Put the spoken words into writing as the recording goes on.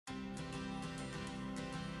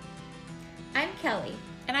I'm Kelly.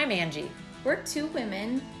 And I'm Angie. We're two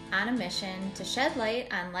women on a mission to shed light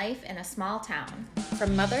on life in a small town.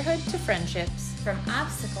 From motherhood to friendships, From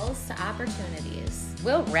obstacles to opportunities.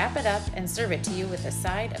 we'll wrap it up and serve it to you with a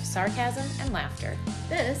side of sarcasm and laughter.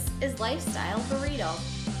 This is Lifestyle Burrito.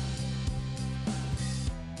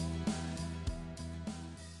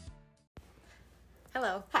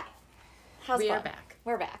 Hello. Hi. How's it We are going? back.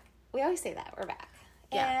 We're back. We always say that. We're back.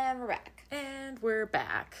 Yeah. And we're back. And we're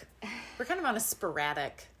back. We're kind of on a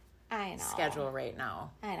sporadic I know. schedule right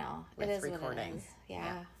now. I know. with it is recording. What it is. Yeah.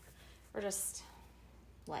 Yeah. We're just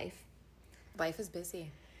life. Life is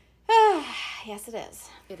busy. Yes, it is.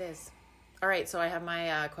 It is. All right, so I have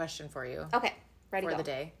my question for you Okay. Ready for to go. the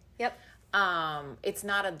day. Yep. It's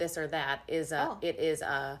not a this or that. Oh. It is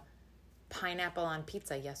a pineapple on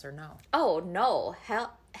pizza, yes or no? Oh, no.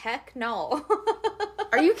 Heck no.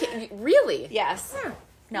 Are you kidding? Really? Yes.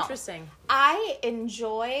 No. Interesting. I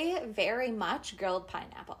enjoy very much grilled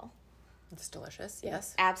pineapple. It's delicious.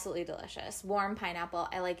 Yes. Absolutely delicious. Warm pineapple.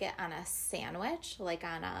 I like it on a sandwich, like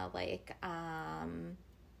on a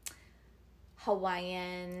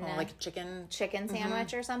Hawaiian Oh, like chicken. chicken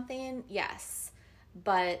sandwich or something. Yes.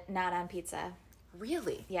 But not on pizza.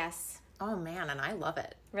 Really? Yes. Oh man, and I love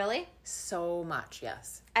it Really? so much.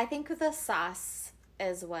 Yes. I think the sauce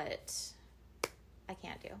is what I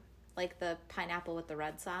can't do. Like the pineapple with the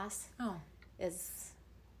red sauce Oh. is,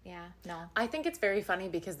 yeah, no. I think it's very funny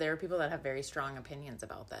because there are people that have very strong opinions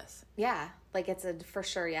about this. Yeah. Like it's a for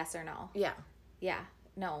sure yes or no. Yeah. Yeah.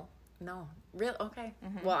 No. No. Real okay.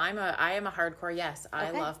 Well, I am a hardcore yes. I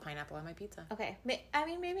Okay. love pineapple on my pizza. Okay. I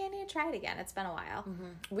mean, maybe I need to try it again. It's been a while.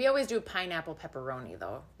 We always do pineapple pepperoni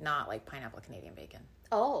though, not like pineapple Canadian bacon.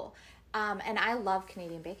 Oh, and I love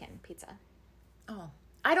Canadian bacon pizza. Oh.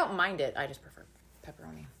 I don't mind it. I just prefer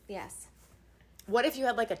pepperoni. Yes. What if you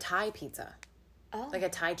had like a Thai pizza? Oh. Like a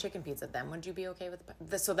Thai chicken pizza, then would you be okay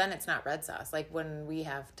with so then it's not red sauce. Like when we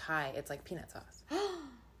have Thai, it's like peanut sauce.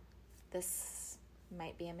 This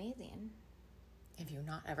might be amazing. Have you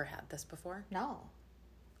not ever had this before? No.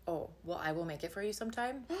 Oh, well, I will make it for you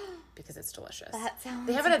sometime because it's delicious. That sounds...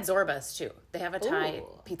 They have it at Zorba's too. They have a Thai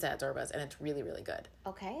Ooh. pizza at Zorba's and it's really, really good.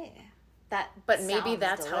 Okay. That But maybe sounds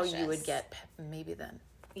that's how you delicious. would get, maybe then.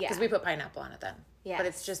 Yeah. Because we put pineapple on it then. Yes. But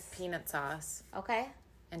it's just peanut sauce Okay.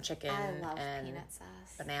 and chicken I love and peanut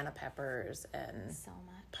sauce banana peppers and so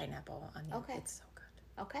much. pineapple onion. Okay. It's so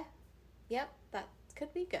good. Okay. Yep. That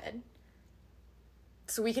could be good.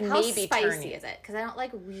 So we can How maybe spicy turn is it? Because I don't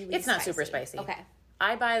like really It's not super spicy. Okay.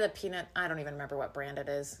 I buy the peanut. I don't even remember what brand it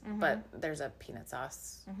is, but there's a peanut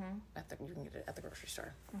sauce you can get it at the grocery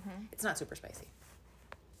store. It's not super spicy.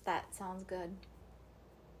 That sounds good.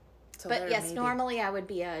 So But there yes, maybe- normally I would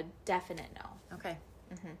be a definite no. Okay.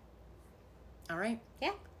 All right.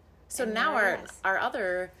 Yeah. So And now there it is. our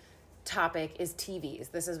other topic is TVs.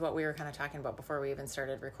 This is what we were kind of talking about before we even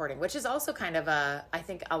started recording, which is also kind of I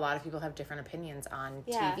think a lot of people have different opinions on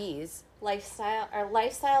Yeah. TVs. Our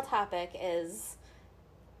lifestyle topic is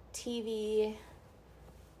TV.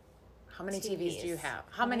 How many TVs do you TVs. have?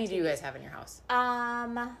 How many do you guys have in your house?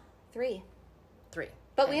 3. 3.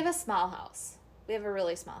 But Okay. we have a small house. We have a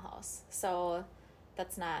really small house. So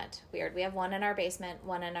that's not weird. We have one in our basement,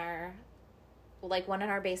 one in our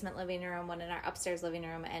basement living room, one in our upstairs living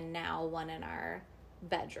room, and now one in our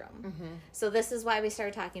bedroom. So this is why we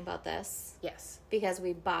started talking about this, Yes. because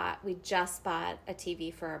we just bought a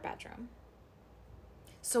TV for our bedroom.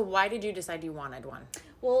 So why did you decide you wanted one?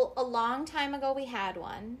 Well, a long time ago we had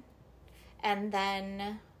one, and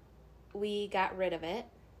then we got rid of it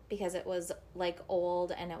because it was like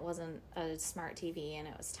old and it wasn't a smart TV and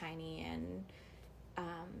it was tiny, and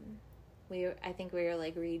I think we were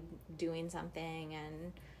like redoing something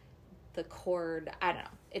and the cord, I don't know.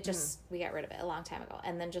 It just we got rid of it a long time ago,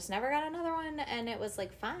 and then just never got another one, and it was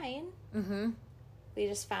like fine. We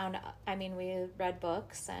just found, we read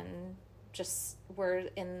books and just were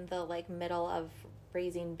in the like middle of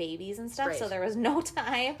raising babies and stuff, Right. so there was no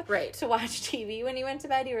time Right. to watch TV when you went to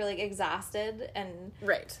bed. You were like exhausted and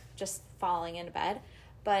Right. just falling into bed.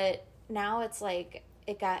 But now it's like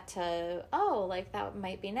it got to, like that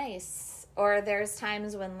might be nice. Or there's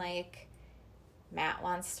times when like Matt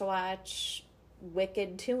wants to watch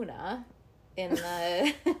Wicked Tuna in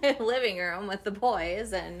the living room with the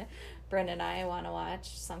boys, and Bryn and I want to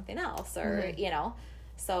watch something else, or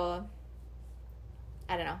so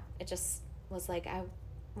I don't know. It just was like, I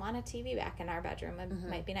want a TV back in our bedroom. It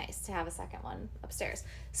might be nice to have a second one upstairs.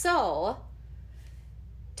 So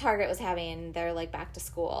Target was having their like back to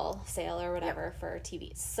school sale or whatever for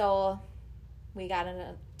TVs. So we got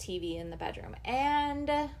a TV in the bedroom, and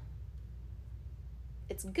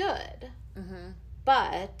it's good,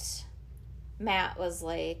 but Matt was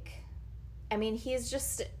like, I mean, he's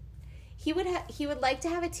just, he would like to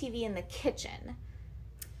have a TV in the kitchen.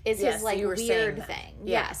 Is Yes, his like you were saying weird that. thing.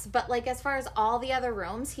 Yeah. Yes. But like as far as all the other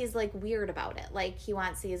rooms, he's like weird about it. Like he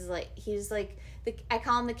wants these like he's like I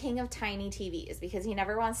call him the king of tiny TVs because he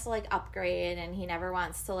never wants to like upgrade and he never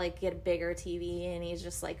wants to like get a bigger TV and he's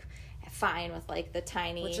just like fine with like the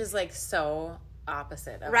tiny, Which is like so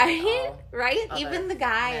opposite of right? like, all Right? other Even the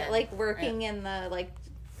guy men. like working in the like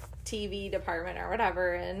TV department or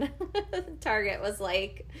whatever, and Target was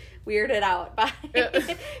like weirded out by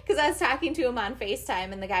because I was talking to him on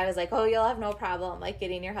FaceTime and the guy was like, oh, you'll have no problem like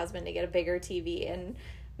getting your husband to get a bigger TV, and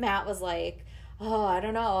Matt was like, oh, I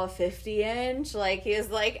don't know, a 50-inch, like he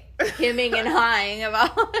was like hemming and hawing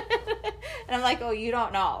about it. And I'm like, oh, you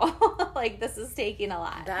don't know. Like this is taking a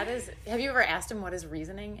lot. That is, have you ever asked him what his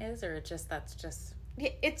reasoning is, or that's just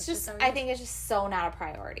It's just, how he I is? think it's just so not a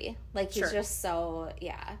priority. Like, he's Sure. just so,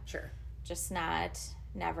 yeah, sure. just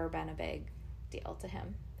never been a big deal to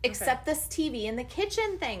him. Except this TV in the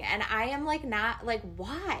kitchen thing. And I am, like, not, like,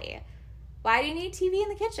 why? Why do you need TV in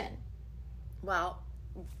the kitchen? Well,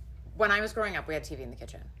 when I was growing up, we had TV in the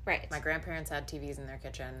kitchen. Right. My grandparents had TVs in their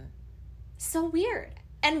kitchen. So weird.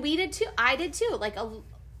 And we did, too. I did, too. Like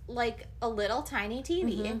a little tiny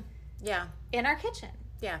TV Yeah. in our kitchen.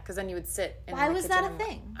 Yeah, because then you would sit in Why the was kitchen that a and-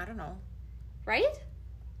 thing? I don't know. Right?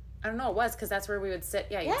 I don't know. It was because that's where we would sit.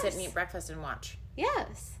 Yeah, you'd sit and Yes. eat breakfast and watch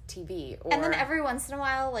Yes. TV. Or, And then every once in a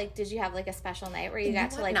while, like, did you have, like, a special night where you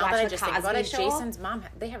got to, like, now that I watch the just think about Cosby it, Show? Jason's mom,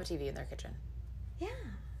 they have a TV in their kitchen. Yeah.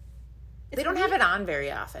 They don't have it on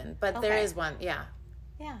very often, but there Okay. is one. Yeah,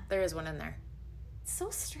 Yeah. there is one in there. It's so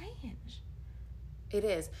strange. It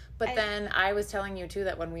is. But then I was telling you, too,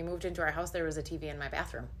 that when we moved into our house, there was a TV in my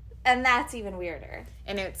bathroom. And that's even weirder.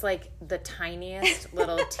 And it's like the tiniest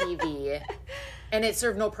little TV. And it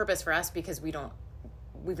served no purpose for us because we've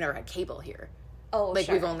never had cable here. Oh, Like,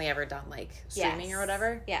 sure. we've only ever done, like, streaming Yes. or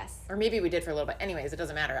whatever. Yes. Or maybe we did for a little bit. Anyways, it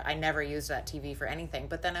doesn't matter. I never used that TV for anything.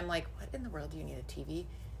 But then I'm like, what in the world do you need a TV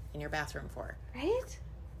in your bathroom for? Right?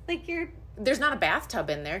 Like There's not a bathtub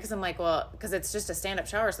in there because I'm like, well, because it's just a stand-up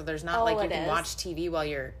shower, so there's not Oh, like you it can is. watch TV while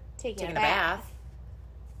you're taking a bath.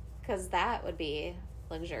 Because that would be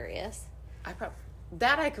luxurious. I would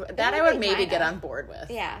would maybe be get kinda. on board with.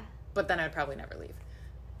 Yeah. But then I'd probably never leave.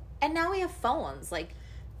 And now we have phones. Like,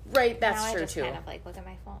 Right, now that's I true just too. kind of like look at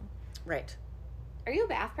my phone. Right. Are you a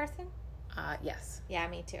bath person? Yes. Yeah,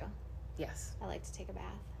 me too. Yes. I like to take a bath.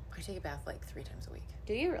 I take a bath like 3 times a week.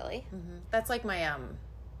 Do you really? That's like my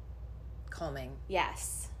calming.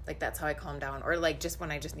 Yes. Like that's how I calm down, or like just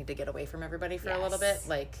when I just need to get away from everybody for a little bit. Yes.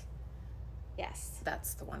 Like Yes.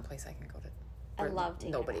 that's the one place I can go to. I where love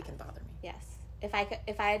taking a nobody bath. can bother me. Yes. If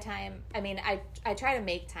I had time, I mean, I try to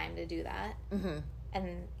make time to do that. Mm-hmm.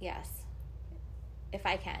 And yes, if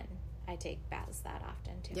I can, I take baths that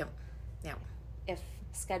often too. Yep. Yeah. If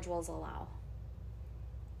schedules allow.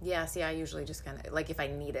 Yeah. See, I usually just kind of like if I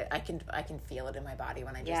need it, I can feel it in my body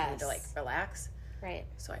when I just need to like Yes. relax. Right.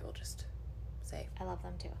 So I will just say I love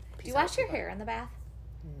them too. Do Peace you out, wash your goodbye. hair in the bath?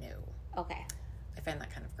 no. Okay. I find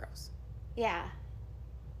that kind of gross. Yeah.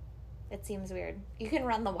 It seems weird. You can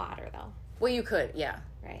run the water though, Well, you could, yeah.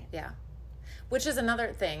 right? Yeah. Which is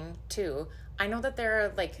another thing, too. I know that there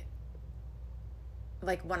are, like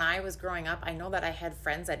when I was growing up, I know that I had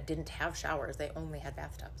friends that didn't have showers. They only had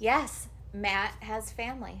bathtubs. Yes. Matt has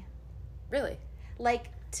family. Really? Like,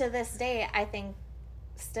 to this day, I think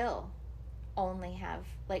still only have,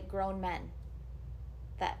 like, grown men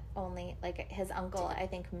that only, like, his uncle, I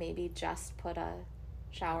think, maybe just put a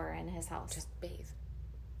shower in his house. Just bathe.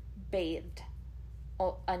 Bathed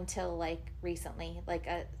until, like, recently. Like,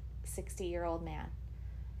 a 60-year-old man.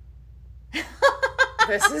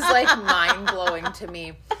 This is, like, mind-blowing to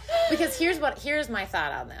me. Because here's my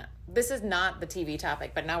thought on that. This is not the TV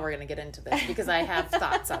topic, but now we're going to get into this because I have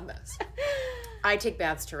thoughts on this. I take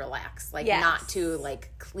baths to relax, like, Yes. not to,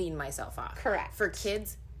 like, clean myself off. Correct. For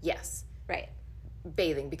kids, yes. Right.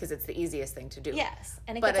 Bathing, because it's the easiest thing to do. Yes.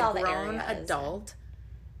 And it But gets a all the grown areas. adult,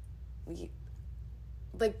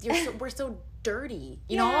 we're so dirty,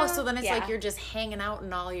 you Yeah, know. So then it's yeah. like you're just hanging out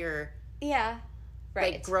in all your Yeah.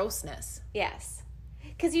 Right. like grossness. Yes.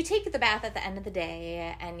 Because you take the bath at the end of the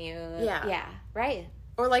day and you... Yeah. Yeah. Right.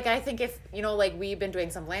 Or like I think if like we've been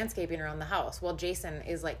doing some landscaping around the house. Well, Jason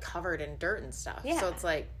is like covered in dirt and stuff. Yeah. So it's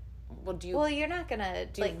like, well, do you Well, you're not going to,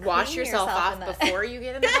 do you like, wash clean yourself off in the... before you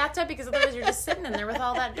get in the bathtub? Because otherwise you're just sitting in there with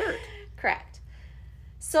all that dirt. Correct.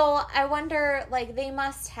 So I wonder, like, they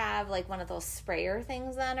must have, like, one of those sprayer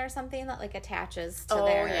things then or something that, like, attaches to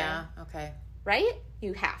their... Yeah. Okay. Right?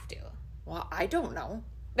 You have to. Well, I don't know.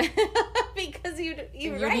 Because you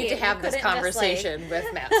You right, need to have this couldn't just, like- conversation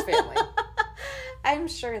with Matt's family. I'm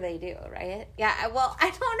sure they do, right? Yeah, well,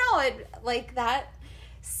 I don't know. Like that.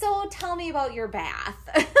 So tell me about your bath.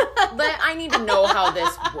 But I need to know how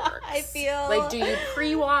this works. I feel like, do you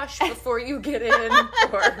pre-wash before you get in,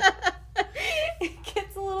 or it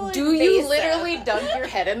gets a little do invasive. you literally dunk your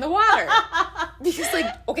head in the water? Because, like,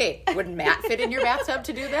 okay, would Matt fit in your bathtub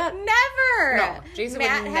to do that? Never. No, Jason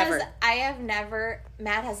would never.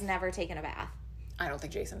 Matt has never taken a bath. I don't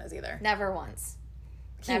think Jason has either. Never once.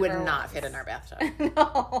 He would not fit in our bathtub.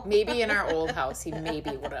 No. Maybe in our old house he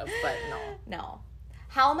maybe would have, but no. No.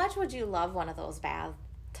 How much would you love one of those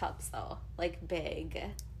bathtubs though? Like big.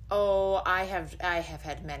 Oh, I have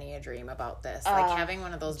had many a dream about this. Like having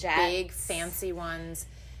one of those big fancy ones,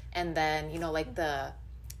 and then, you know, like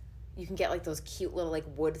you can get like those cute little like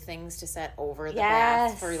wood things to set over the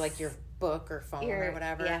bath for like your book or phone or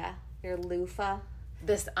whatever. Yeah. Your loofah.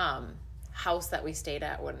 This house that we stayed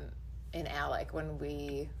at in Alec, when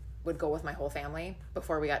we would go with my whole family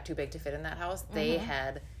before we got too big to fit in that house, they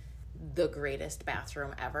had the greatest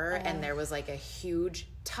bathroom ever, and there was like a huge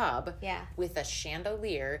tub with a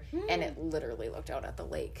chandelier, and it literally looked out at the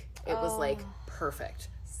lake. It was like perfect.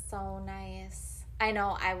 So nice. I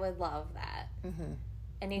know, I would love that.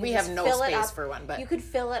 And we have no space for one, but you could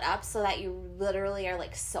fill it up so that you literally are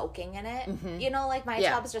like soaking in it. You know, like my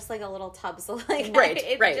tub's just like a little tub, so like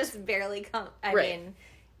it just barely comes. I mean,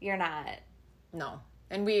 you're not. No,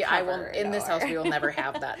 and I will in this house we will never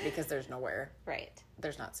have that because there's nowhere. Right.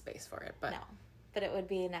 There's not space for it, but no. But it would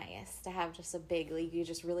be nice to have just a big, like, you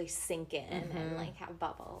just really sink in and like have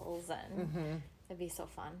bubbles, and it'd be so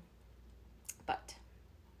fun. But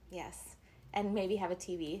yes, and maybe have a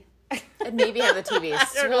TV. And maybe have a TV.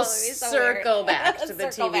 We'll circle back to the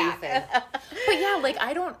TV thing. But yeah, like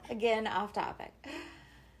again, off topic.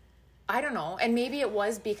 I don't know. And maybe it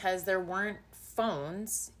was because there weren't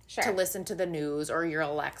phones to listen to the news or your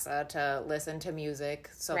Alexa to listen to music.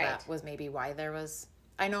 So that was maybe why there was.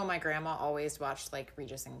 I know my grandma always watched like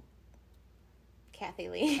Regis and Kathy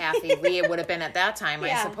Lee. It would have been at that time,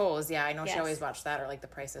 I suppose. Yeah, I know she always watched that, or like The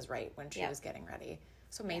Price is Right when she was getting ready.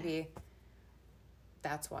 So maybe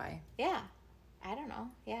that's why. Yeah. I don't know.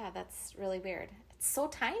 Yeah, that's really weird. It's so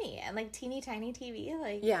tiny and like teeny tiny TV.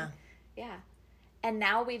 Like yeah. And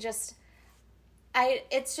now it's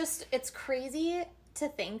crazy to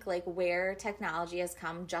think like where technology has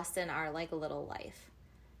come just in our like little life.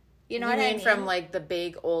 You know what I mean? From like the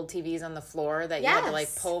big old TVs on the floor that you had to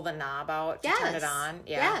like pull the knob out to turn it on.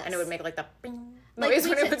 Yeah. Yes. And it would make like the bing noise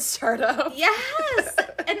when it would start up. Yes.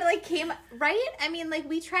 And it like came, right? I mean, like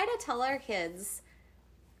we try to tell our kids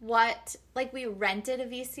what, like we rented a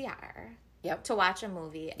VCR. Yep. To watch a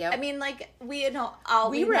movie. Yep. I mean, like, we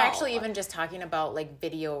were actually even just talking about, like,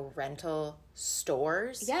 video rental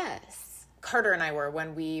stores. Yes. Carter and I were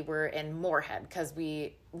when we were in Moorhead, because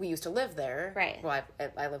we used to live there. Right. Well,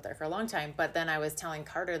 I lived there for a long time, but then I was telling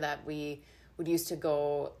Carter that we would used to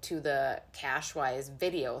go to the Cashwise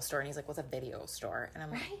video store, and he's like, what's a video store? And I'm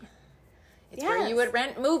like... It's where you would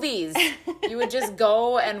rent movies. You would just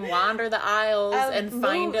go and wander the aisles and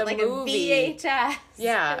find a movie. A VHS.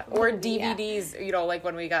 Yeah, or DVDs, you know, like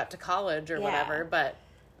when we got to college or whatever. But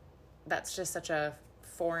that's just such a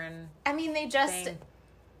foreign I mean, they just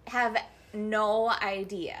have no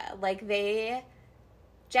idea. Like,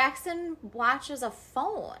 Jackson watches a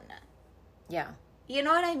phone. Yeah. You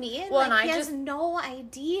know what I mean? Well, like, and he has no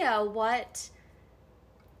idea what...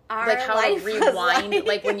 like how to rewind,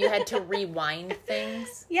 like when you had to rewind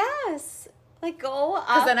things. Yes. Like go up.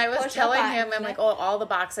 Because then I was telling him, I'm like, oh, all the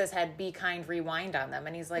boxes had Be Kind Rewind on them.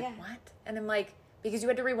 And he's like, what? And I'm like, because you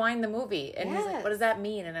had to rewind the movie. And he's like, what does that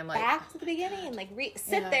mean? And I'm like, back to the beginning. Like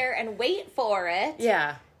sit there and wait for it.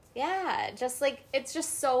 Yeah. Yeah. Just like, it's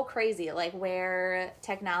just so crazy. Like where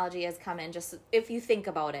technology has come in, just if you think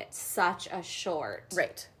about it, such a short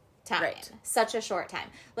time. Right. Such a short time.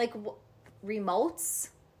 Like remotes.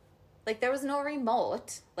 Like, there was no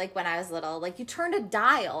remote, like, when I was little. Like, you turned a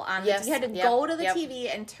dial on. You had to go to the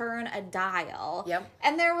TV and turn a dial. Yep.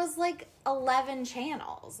 And there was, like, 11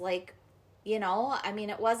 channels. Like, you know? I mean,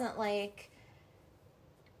 it wasn't, like,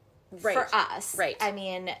 for us. Right. I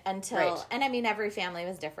mean, until... And, I mean, every family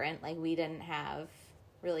was different. Like, we didn't have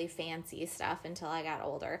really fancy stuff until I got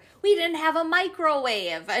older. We didn't have a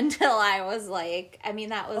microwave until I was, like... I mean,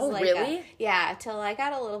 that was, like... really? Till I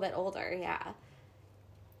got a little bit older,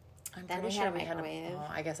 I'm pretty sure we had a... Oh,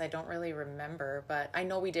 I guess I don't really remember, but I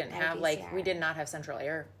know we didn't have, like, we did not have central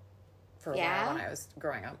air for a while when I was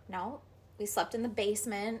growing up. No. We slept in the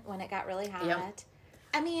basement when it got really hot. Yep.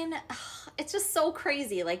 I mean, it's just so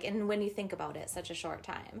crazy, like, and when you think about it, such a short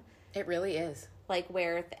time. It really is. like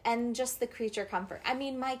where and just the creature comfort. I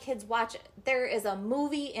mean, my kids watch it. There is a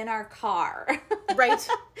movie in our car. Right.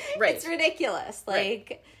 It's ridiculous.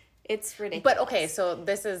 Like it's ridiculous. But okay, so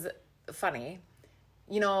this is funny.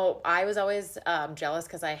 You know, I was always jealous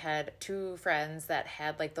because I had two friends that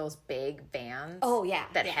had like those big vans. Oh yeah,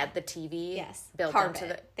 that had the TV. Yes, built carpet.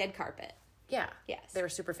 into the. They had carpet. Yeah. Yes, they were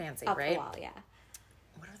super fancy, up right? the wall. Yeah.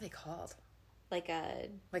 What are they called? Like a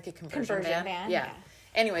conversion van. Yeah.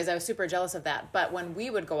 Anyways, I was super jealous of that. But when we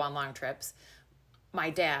would go on long trips, my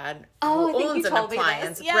dad, who owns an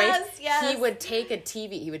appliance, right? He would take a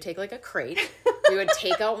TV. He would take like a crate. We would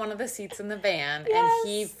take out one of the seats in the van, and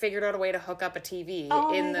he figured out a way to hook up a TV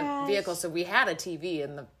in the vehicle. So we had a TV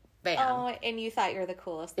in the van. Oh, and you thought you were the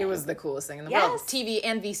coolest thing. It was the coolest thing in the world. TV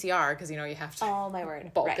and VCR, because, you know, you have to my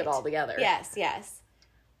word. bulk it all together. Yes.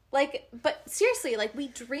 Like, but seriously, like, we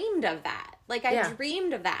dreamed of that. Like, I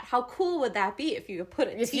dreamed of that. How cool would that be if you could put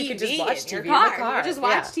a TV you could just watch in TV your car? in the car. You just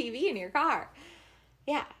watch TV in your car.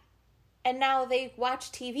 Yeah. And now they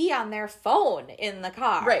watch TV on their phone in the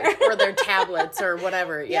car. Right. Or their tablets or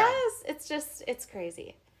whatever. Yeah. Yes. It's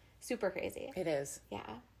crazy. Super crazy. It is. Yeah.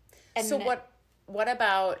 And so what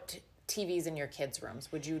about TVs in your kids'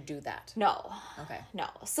 rooms? Would you do that? No. Okay. No.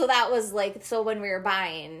 So that was like, so when we were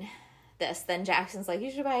buying this, then Jackson's like,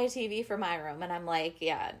 you should buy a TV for my room. And I'm like,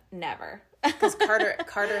 yeah, never. Because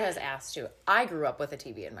Carter has asked to. I grew up with a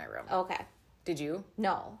TV in my room. Okay. Did you?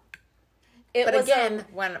 No. But again,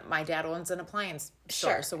 when my dad owns an appliance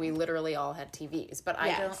store, Sure. so we literally all had TVs. But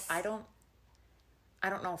I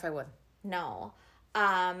don't know if I would. No.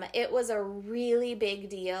 It was a really big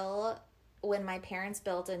deal when my parents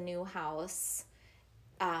built a new house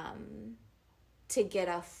to get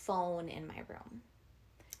a phone in my room.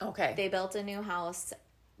 Okay. They built a new house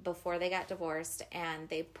before they got divorced, and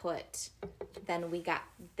they put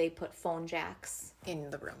phone jacks in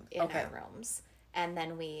the room. in our rooms, and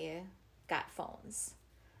then we got phones.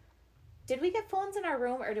 Did we get phones in our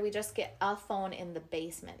room, or did we just get a phone in the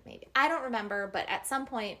basement? Maybe, I don't remember, but at some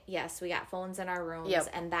point, yes, we got phones in our rooms. Yep.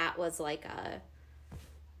 And that was like a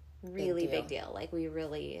really big deal. Like, we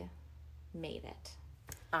really made it.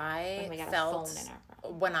 I we got a felt phone in our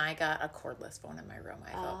room. When I got a cordless phone in my room,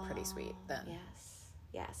 I felt pretty sweet then.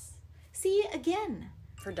 Yes. See, again.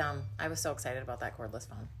 For dumb. I was so excited about that cordless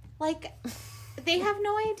phone. Like, they have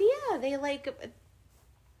no idea. They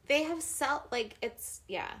have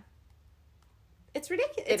it's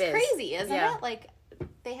ridiculous. It's crazy, isn't it? Like,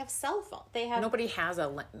 they have cell phone. They have... Nobody has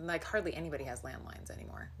hardly anybody has landlines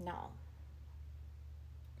anymore. No.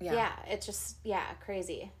 Yeah. Yeah, it's just,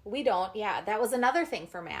 crazy. We don't, that was another thing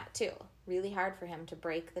for Matt, too. Really hard for him to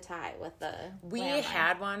break the tie with the We landline.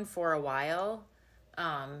 had one for a while,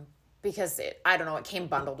 because it came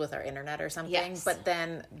bundled with our internet or something. Yes. But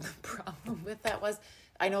then the problem with that was,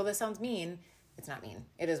 I know this sounds mean. It's not mean.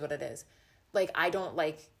 It is what it is. Like, I didn't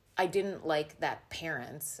like that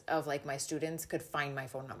parents of, like, my students could find my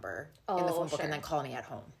phone number in the phone book and then call me at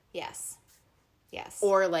home. Yes.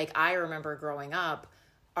 Or, like, I remember growing up,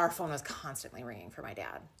 our phone was constantly ringing for my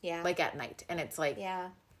dad. Yeah. Like, at night. And it's like... Yeah.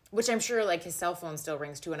 Which I'm sure, like, his cell phone still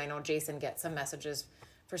rings, too. And I know Jason gets some messages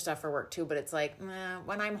for stuff for work, too. But it's like,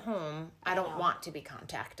 when I'm home, I don't want to be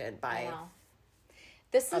contacted by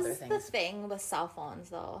This other is things. the thing with cell phones,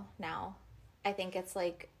 though, now. I think it's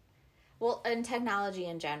like... Well, in technology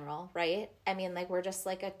in general, right? I mean, like, we're just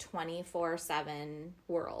like a 24/7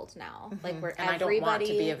 world now. Like, and I don't want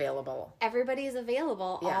to be available. Everybody's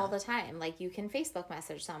available all the time. Like, you can Facebook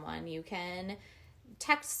message someone, you can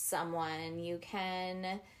text someone, you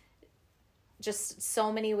can just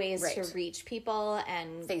so many ways to reach people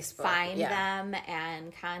and Facebook, find them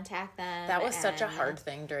and contact them. That was such a hard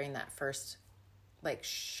thing during that first, like,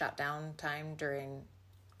 shutdown time during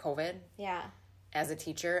COVID. Yeah. As a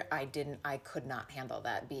teacher, I could not handle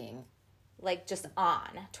that being like just on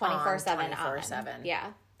 24/7 24/7.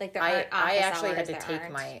 Yeah. Like I actually had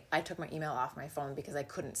to I took my email off my phone because I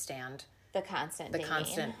couldn't stand the constant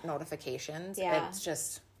notifications. Yeah. It's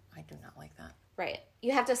just, I do not like that. Right.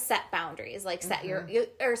 You have to set boundaries, like set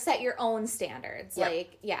set your own standards. Yep.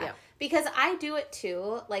 Like, Yep. Because I do it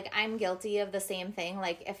too. Like, I'm guilty of the same thing.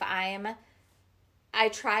 Like, if I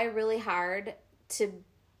try really hard to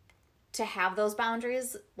have those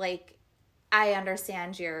boundaries. Like, I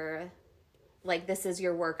understand like, this is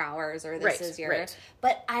your work hours, or this is your,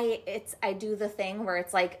 but I do the thing where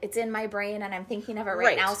it's like, it's in my brain and I'm thinking of it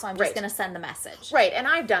right now. So I'm just going to send the message. Right. And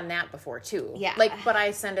I've done that before too. Yeah. Like, but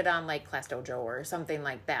I send it on, like, Class Dojo or something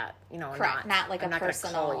like that, you know. Correct. Not like I'm a not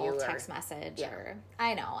personal text message or,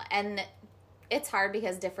 I know. And it's hard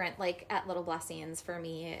because different, like, at Little Blessings for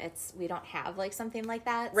me, we don't have like something like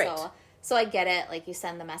that. Right. So So I get it, like, you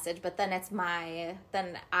send the message, but then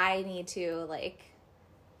then I need to, like,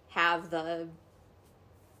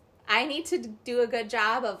 I need to do a good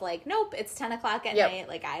job of, like, nope, it's 10 o'clock at night.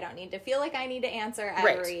 Like, I don't need to feel like I need to answer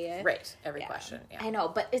every question. Yeah. I know,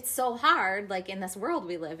 but it's so hard, like, in this world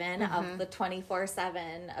we live in of the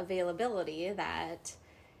 24/7 availability that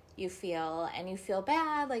you feel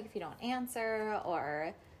bad, like, if you don't answer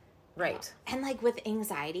or... Right. And, like, with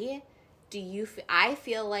anxiety, I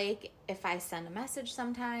feel like if I send a message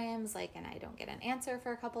sometimes, like, and I don't get an answer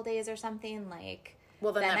for a couple days or something, like...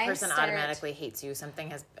 Well, then that person automatically hates you.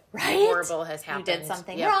 Something right? horrible has happened. You did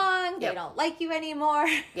something wrong. They don't like you anymore.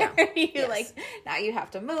 Yeah. Like, now you have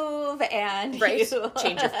to move and change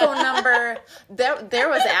your phone number. There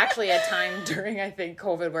was actually a time during, I think,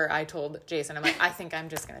 COVID where I told Jason, I'm like, I think I'm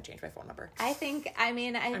just going to change my phone number. I think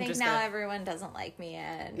now everyone doesn't like me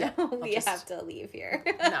and we have to leave here.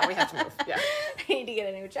 No, we have to move. Yeah. I need to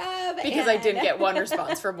get a new job. Because I didn't get one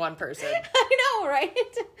response from one person. I know, right?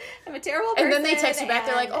 I'm a terrible person. And then they text you back,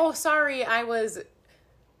 they're like, oh, sorry, I was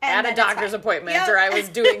at a doctor's appointment or I was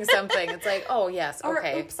doing something. It's like, oh, yes,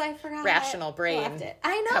 okay. Or, oops, I forgot. Rational brain.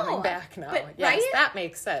 I know. Coming back now. But, yes, right? that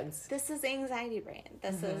makes sense. This is anxiety brain.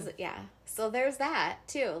 This is, So there's that,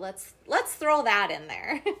 too. Let's throw that in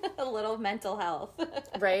there. A little mental health.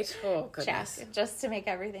 Right? Oh, goodness. Check, just to make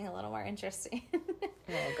everything a little more interesting.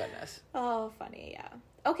 Oh, goodness. Oh, funny, yeah.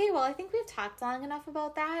 Okay, well, I think we've talked long enough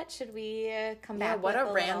about that. Should we come back what with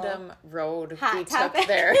a random road we topic. took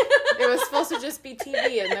there. It was supposed to just be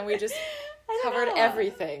TV, and then we just covered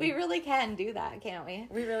everything. We really can do that, can't we?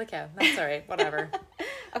 We really can. That's all right. Whatever.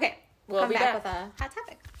 Okay, we'll come be back with a hot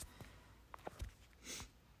topic.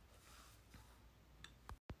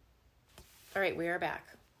 All right, we are back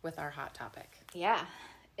with our hot topic. Yeah.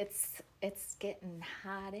 It's getting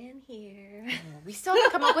hot in here. We still have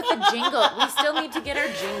to come up with a jingle. We still need to get our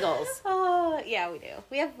jingles. Oh, yeah, we do.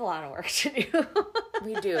 We have a lot of work to do.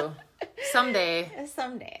 We do. Someday.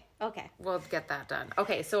 Okay. We'll get that done.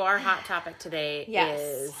 Okay, so our hot topic today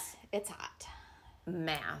is... It's hot.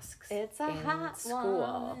 Masks. It's a hot school.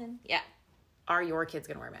 one. Yeah. Are your kids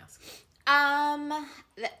going to wear masks?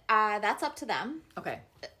 That's up to them. Okay.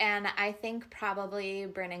 And I think probably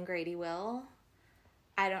Bryn and Grady will.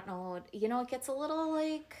 I don't know. You know, it gets a little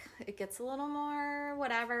more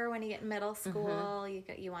whatever when you get in middle school.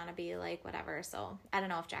 You want to be like whatever. So I don't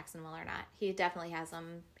know if Jackson will or not. He definitely has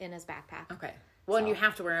them in his backpack. Okay. Well, and you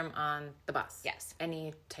have to wear them on the bus. Yes.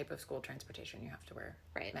 Any type of school transportation, you have to wear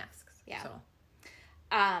masks. Yeah. So.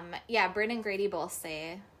 Yeah, Bryn and Grady both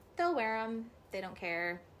say they'll wear them. They don't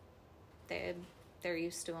care. They're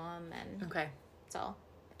used to them. And okay. So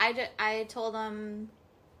I told them,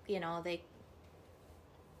 you know,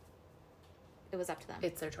 it was up to them.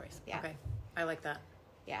 It's their choice. Yeah. Okay. I like that.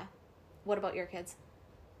 Yeah. What about your kids?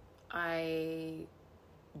 I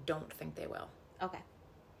don't think they will. Okay.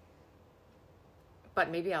 But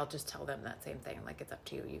maybe I'll just tell them that same thing. Like, it's up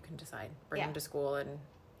to you. You can decide. Bring them to school and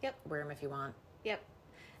wear them if you want. Yep.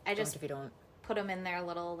 I just if you don't. Put them in their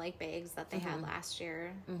little, like, bags that they had last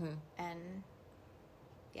year. Mm-hmm. And,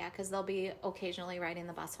 yeah, because they'll be occasionally riding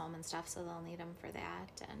the bus home and stuff, so they'll need them for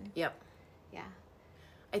that. And yep. Yeah.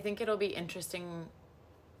 I think it'll be interesting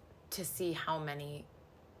to see how many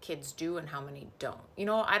kids do and how many don't. You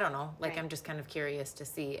know, I don't know. Like, I'm just kind of curious to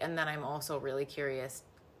see. And then I'm also really curious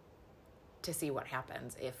to see what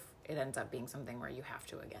happens if it ends up being something where you have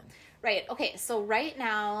to again. Right. Okay. So right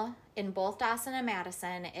now in both Dawson and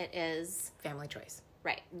Madison, it is family choice.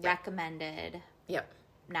 Right. Yep. Recommended. Yep.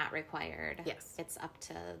 Not required. Yes. It's up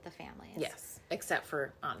to the families. Yes. Except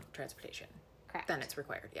for on transportation. Correct. Then it's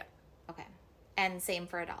required. Yeah. Okay. And same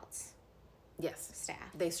for adults. Yes. Staff.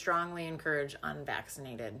 They strongly encourage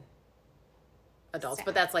unvaccinated adults, staff.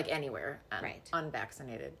 But that's like anywhere. Right.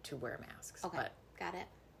 Unvaccinated to wear masks. Okay. But. Got it.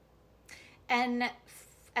 And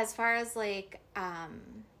as far as like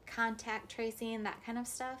contact tracing, that kind of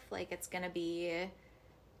stuff, like it's going to be,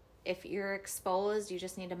 if you're exposed, you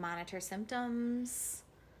just need to monitor symptoms.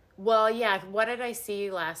 Well, yeah. What did I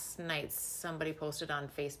see last night? Somebody posted on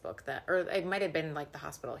Facebook that, or it might have been like the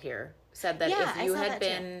hospital here, said that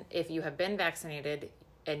if you have been vaccinated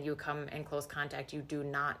and you come in close contact, you do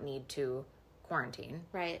not need to quarantine.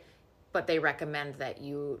 Right. But they recommend that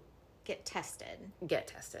you get tested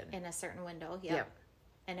in a certain window. Yep.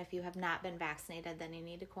 And if you have not been vaccinated, then you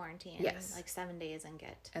need to quarantine like 7 days and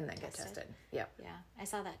get tested. Yep. Yeah, I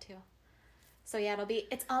saw that too. So yeah,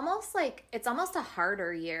 it's almost a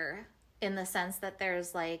harder year in the sense that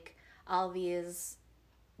there's like there's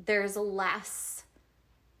less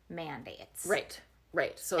mandates. Right.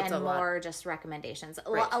 So it's and more just recommendations.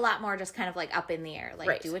 A lot more just kind of like up in the air.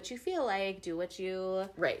 Like do what you feel like, do what you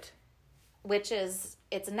which is,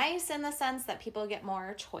 it's nice in the sense that people get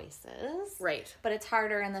more choices. Right. But it's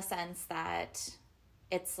harder in the sense that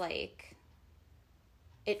it's like,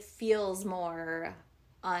 it feels more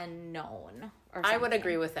unknown or something. I would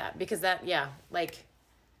agree with that because that, like,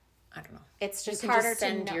 I don't know. It's just you can harder just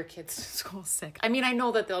send to know. your kids to school sick. I mean, I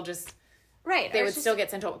know that they'll just, Right. they would still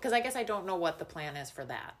get sent home. Because I guess I don't know what the plan is for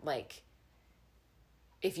that. Like,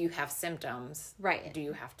 if you have symptoms, right, do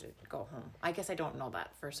you have to go home? I guess I don't know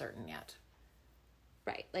that for certain yet.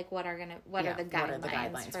 Right. Like, what are the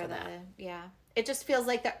guidelines for that? Yeah. It just feels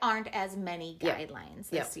like there aren't as many guidelines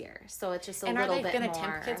this year. So it's just a little bit more. And are they going to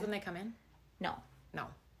temp kids when they come in? No. No.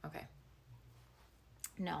 Okay.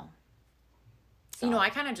 No. So. You know, I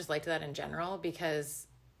kind of just liked that in general because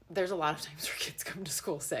there's a lot of times where kids come to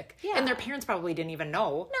school sick. Yeah. And their parents probably didn't even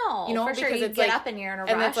know. No, you know, for because sure. You it's get like, up and you're in a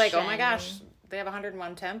rush. And it's like, oh my gosh, they have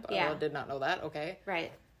 101 temp? Yeah. Oh, did not know that. Okay.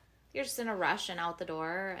 Right. You're just in a rush and out the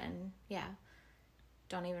door and,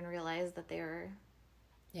 don't even realize that they're...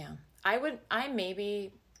 Yeah. I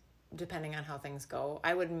maybe, depending on how things go,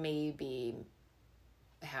 I would maybe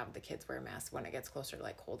have the kids wear masks when it gets closer to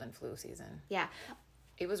like cold and flu season. Yeah.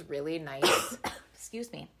 It was really nice.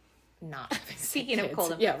 Excuse me. Not having Speaking of kids.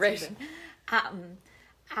 cold and flu right. season.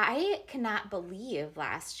 I cannot believe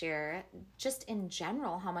last year, just in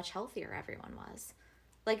general, how much healthier everyone was.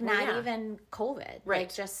 Like, not even COVID. Right.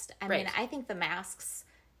 Like, just, I mean, I think the masks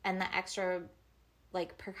and the extra,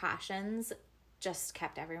 like, precautions just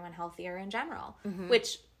kept everyone healthier in general,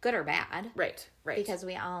 which, good or bad. Right. Because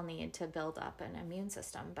we all need to build up an immune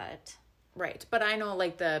system, but... Right. But I know,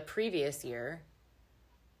 like, the previous year,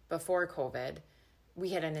 before COVID,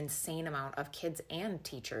 we had an insane amount of kids and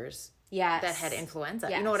teachers that had influenza.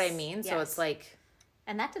 Yes. You know what I mean? Yes. So it's like...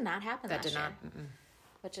 And that did not happen last year. Mm-mm.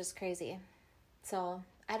 Which is crazy. So,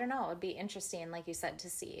 I don't know. It would be interesting, like you said, to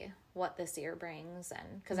see what this year brings.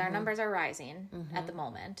 And because our numbers are rising at the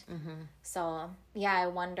moment. So, yeah, I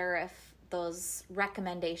wonder if those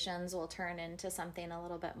recommendations will turn into something a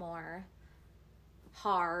little bit more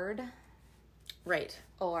hard. Right.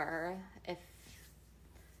 Or if...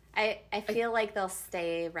 I feel like they'll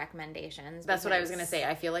stay recommendations. That's what I was going to say.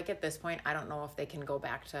 I feel like at this point, I don't know if they can go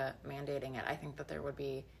back to mandating it. I think that there would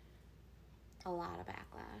be... a lot of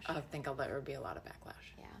backlash. I think there would be a lot of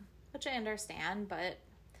backlash. Yeah. Which I understand, but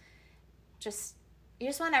you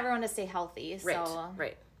just want everyone to stay healthy. So,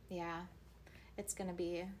 right. Yeah. It's going to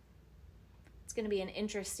be an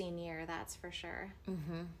interesting year, that's for sure.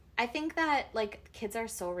 Mm-hmm. I think that, like, kids are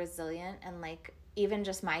so resilient and, like, even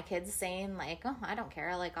just my kids saying, like, oh, I don't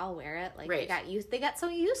care, like, I'll wear it. Like, they got so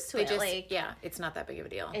used to it. Like, yeah, it's not that big of a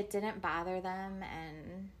deal. It didn't bother them,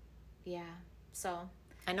 and, yeah, so.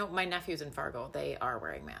 I know my nephews in Fargo, they are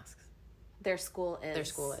wearing masks. Their school is.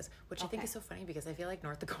 Which I think is so funny because I feel like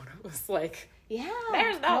North Dakota was like, yeah,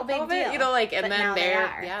 there's no big deal. You know, like, and but then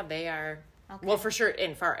they are. Okay. Well, for sure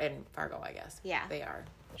in Fargo, I guess. Yeah. They are.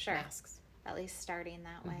 Sure. Masks. At least starting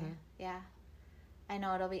that way. Yeah. I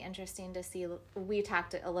know it'll be interesting to see. We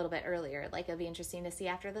talked a little bit earlier, like, it'll be interesting to see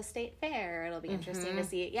after the state fair. It'll be interesting to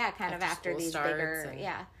see, kind of after these bigger,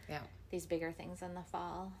 these bigger things in the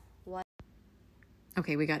fall.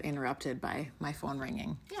 Okay, we got interrupted by my phone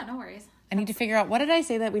ringing. Yeah, no worries. I need to figure out, what did I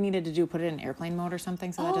say that we needed to do? Put it in airplane mode or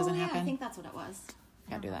something so that doesn't happen? I think that's what it was.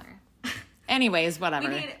 Gotta do that. Anyways,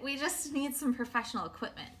 whatever. We just need some professional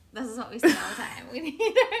equipment. This is what we say all the time. We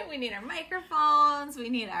need our microphones. We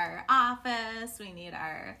need our office. We need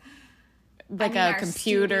our a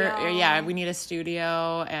computer. Studio. Yeah, we need a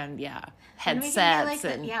studio and headsets.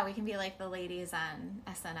 We can be like the ladies on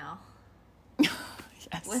SNL.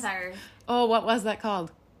 Yes. With our... Oh, what was that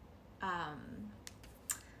called? I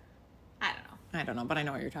don't know, but I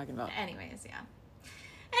know what you're talking about. Anyways,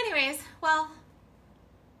 well,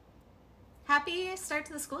 happy start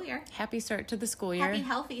to the school year. Happy start to the school year. Happy,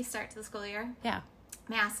 healthy start to the school year. Yeah.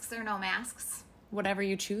 Masks or no masks. Whatever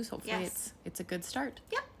you choose, hopefully it's a good start.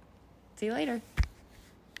 Yep. See you later.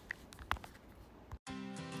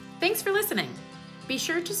 Thanks for listening. Be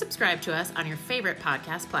sure to subscribe to us on your favorite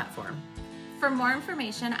podcast platform. For more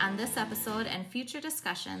information on this episode and future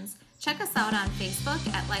discussions, check us out on Facebook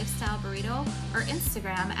at Lifestyle Burrito or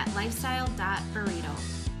Instagram at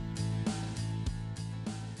lifestyle.burrito.